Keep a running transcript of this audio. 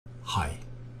Hi,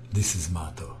 this is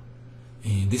Mato.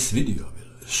 In this video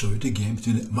I will show you the game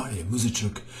between Mariya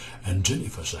Muzychuk and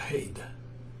Jennifer Shahade.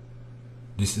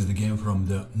 This is the game from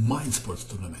the Mind Sports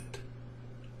tournament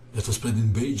that was played in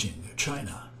Beijing,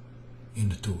 China in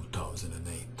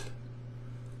 2008.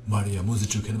 Mariya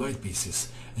Muzychuk had white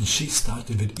pieces and she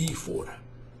started with e4.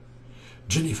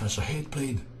 Jennifer Shahade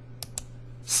played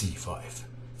c5,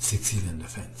 Sicilian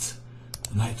defense,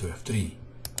 knight to f3,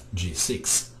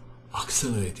 g6,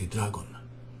 accelerated dragon,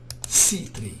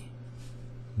 c3,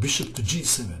 bishop to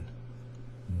g7,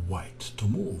 white to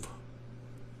move.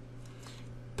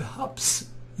 Perhaps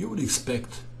you would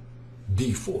expect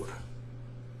d4.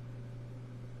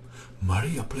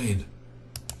 Mariya played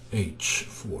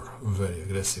h4, very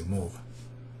aggressive move.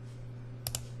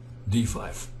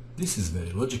 d5, this is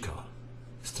very logical,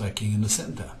 striking in the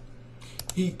center.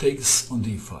 E takes on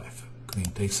d5, queen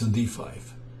takes on d5,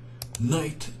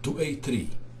 knight to a3,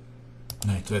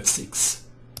 knight to f6,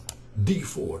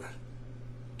 d4,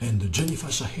 and Jennifer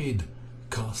Shahade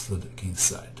castled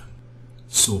kingside.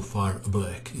 So far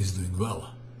black is doing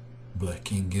well. Black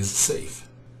king is safe.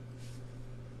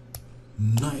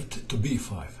 Knight to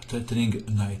b5, threatening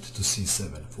knight to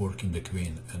c7, forking the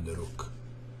queen and the rook.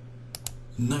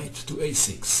 Knight to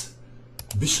a6,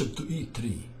 bishop to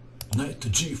e3, knight to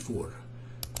g4,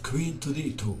 queen to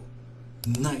d2,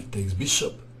 knight takes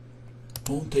bishop,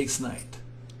 pawn takes knight,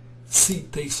 c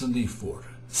takes on d4,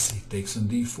 c takes on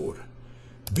d4,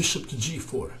 bishop to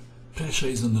g4, pressure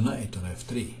is on the knight on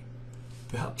f3.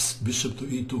 Perhaps bishop to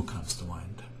e2 comes to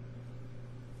mind.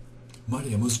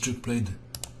 Mariya Muzychuk played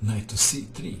knight to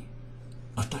c3,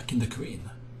 attacking the queen,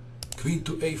 queen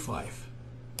to a5,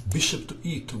 bishop to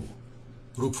e2,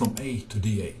 rook from a to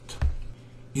d8,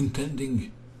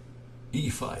 intending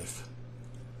e5,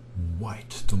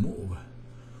 white to move.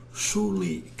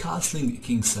 Surely castling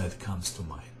kingside comes to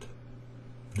mind.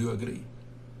 Do you agree?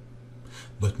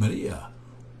 But Mariya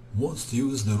wants to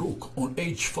use the rook on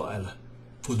h-file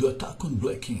for the attack on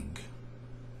black king.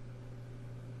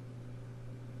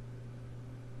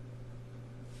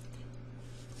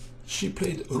 She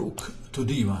played rook to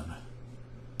d1,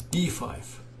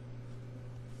 e5,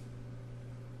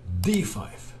 d5,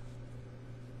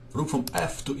 rook from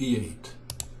f to e8,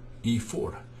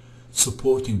 e4,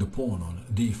 supporting the pawn on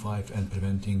d5 and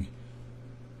preventing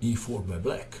e4 by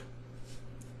black.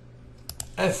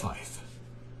 f5,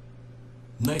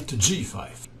 knight to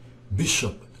g5,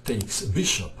 bishop takes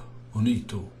bishop on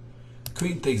e2,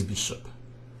 queen takes bishop,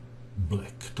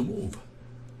 black to move.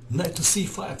 Knight to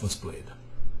c5 was played.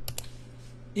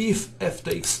 If f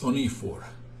takes on e4,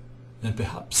 then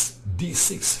perhaps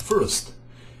d6 first,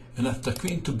 and after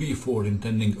queen to b4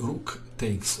 intending rook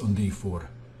takes on d4,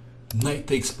 knight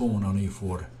takes pawn on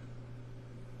e4,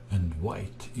 and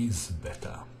white is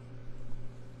better.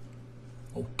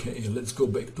 Okay, let's go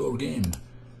back to our game.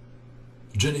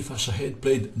 Jennifer Shahade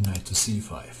played knight to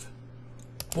c5.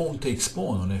 Pawn takes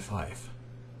pawn on f5.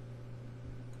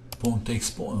 Pawn takes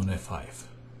pawn on f5.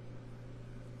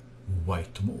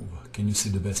 White to move. Can you see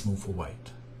the best move for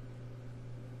white?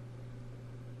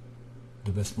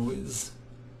 The best move is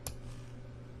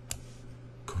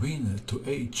queen to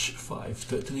h5,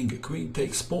 threatening queen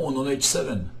takes pawn on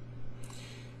h7.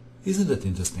 Isn't that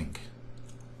interesting?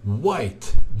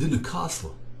 White didn't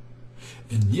castle,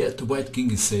 and yet white king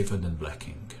is safer than black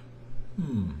king.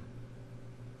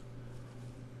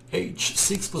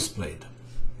 h6 was played.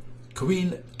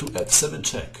 Queen to f7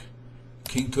 check.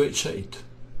 King to h8.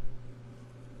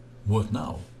 What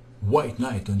now? White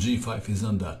knight on g5 is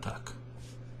under attack.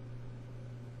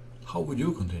 How would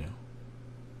you continue?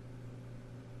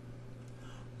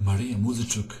 Mariya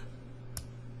Muzychuk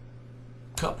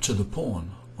captured the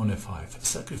pawn on f5,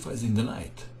 sacrificing the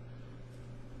knight.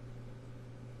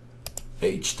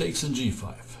 H takes on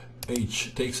g5,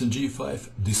 H takes on g5,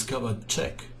 discovered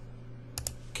check,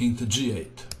 king to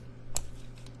g8,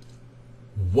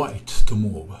 white to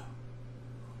move.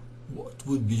 What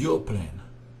would be your plan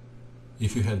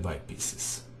if you had white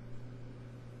pieces?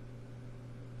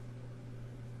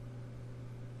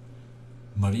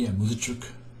 Mariya Muzychuk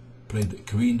played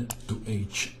queen to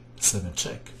h7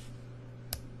 check,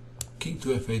 king to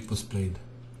f8 was played.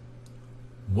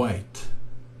 White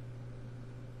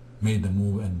made the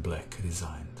move and black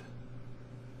resigned.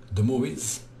 The move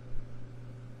is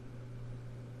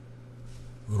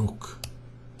rook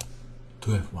to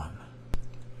f1.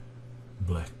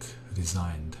 Black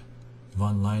resigned.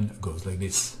 One line goes like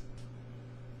this.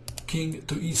 King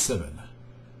to e7.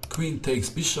 Queen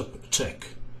takes bishop check.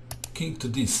 King to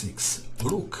d6.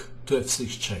 Rook to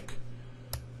f6 check.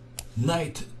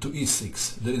 Knight to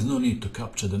e6. There is no need to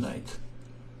capture the knight.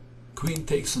 Queen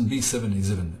takes on b7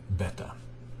 is even better.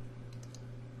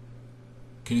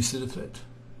 Can you see the threat?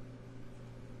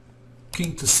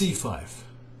 King to c5.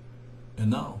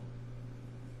 And now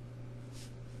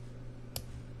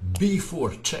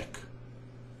b4 check,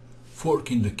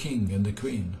 forking the king and the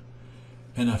queen.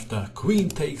 And after queen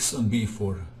takes on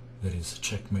b4, there is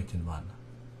checkmate in one.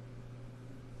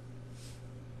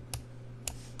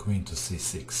 Queen to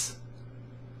c6,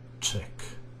 check,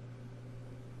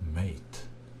 mate.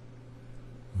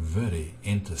 Very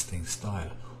interesting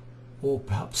style, or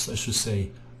perhaps I should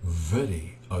say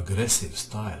very aggressive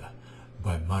style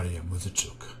by Mariya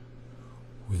Muzychuk,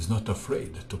 who is not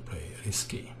afraid to play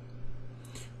risky.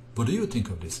 What do you think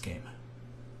of this game?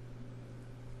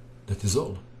 That is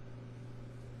all.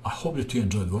 I hope that you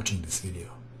enjoyed watching this video.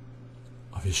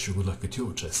 I wish you good luck with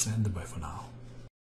your chess and bye for now.